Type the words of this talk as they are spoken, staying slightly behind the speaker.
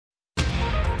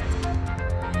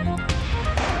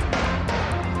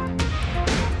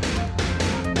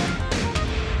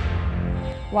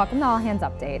Welcome to All Hands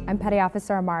Update. I'm Petty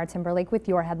Officer Amara Timberlake with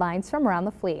your headlines from around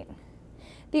the fleet.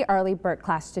 The Arleigh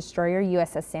Burke-class destroyer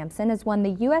USS Sampson has won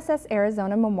the USS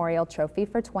Arizona Memorial Trophy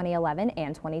for 2011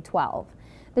 and 2012.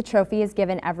 The trophy is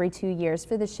given every 2 years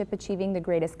for the ship achieving the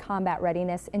greatest combat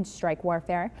readiness in strike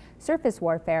warfare, surface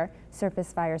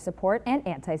fire support, and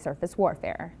anti-surface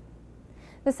warfare.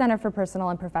 The Center for Personal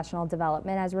and Professional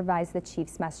Development has revised the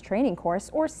Chief's Mess Training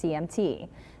Course, or CMT.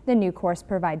 The new course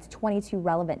provides 22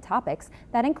 relevant topics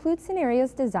that include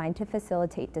scenarios designed to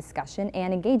facilitate discussion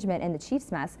and engagement in the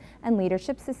Chief's Mess and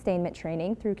leadership sustainment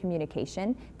training through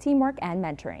communication, teamwork, and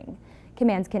mentoring.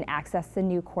 Commands can access the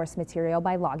new course material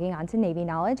by logging on to Navy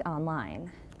Knowledge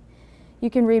online.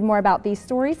 You can read more about these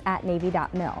stories at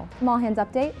Navy.mil. From All Hands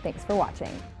Update, thanks for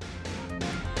watching.